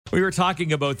We were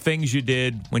talking about things you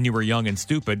did when you were young and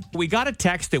stupid. We got a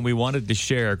text and we wanted to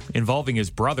share involving his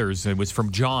brothers. It was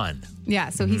from John. Yeah,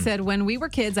 so he said, when we were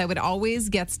kids, I would always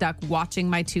get stuck watching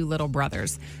my two little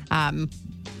brothers,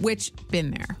 which,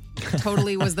 been there.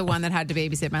 Totally was the one that had to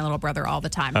babysit my little brother all the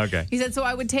time. Okay. He said, so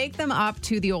I would take them up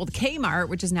to the old Kmart,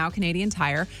 which is now Canadian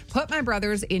Tire, put my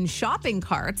brothers in shopping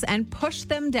carts and push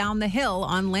them down the hill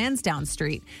on Lansdowne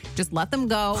Street. Just let them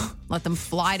go, let them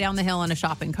fly down the hill in a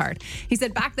shopping cart. He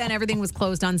said back then everything was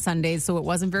closed on Sundays, so it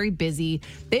wasn't very busy.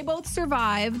 They both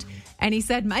survived. And he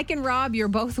said, Mike and Rob, you're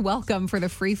both welcome for the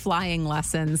free flying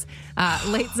lessons.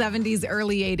 Late 70s,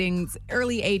 early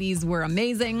 80s were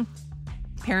amazing.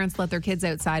 Parents let their kids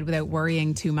outside without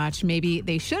worrying too much. Maybe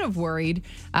they should have worried.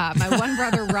 My one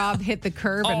brother, Rob, hit the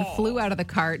curb and flew out of the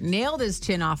cart, nailed his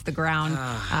chin off the ground.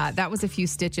 That was a few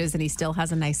stitches, and he still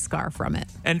has a nice scar from it.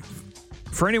 And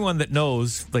for anyone that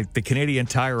knows, like the Canadian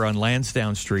Tire on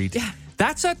Lansdowne Street,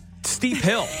 that's a steep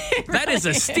hill. That is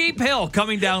a steep hill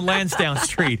coming down Lansdowne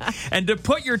Street. And to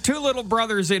put your two little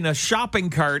brothers in a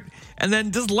shopping cart and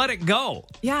then just let it go.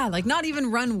 Yeah, like not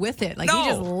even run with it. Like No. he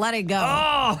just let it go.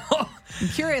 Oh! I'm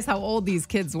curious how old these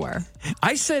kids were.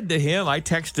 I said to him, I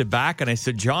texted back and I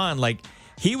said, John, like,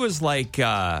 he was like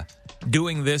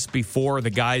doing this before the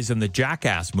guys in the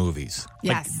Jackass movies.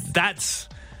 Yes. Like,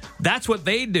 that's what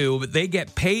they do, but they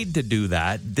get paid to do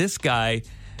that. This guy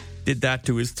did that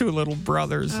to his two little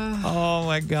brothers. Oh,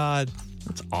 my God.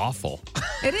 That's awful.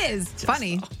 It is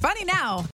funny. Funny now.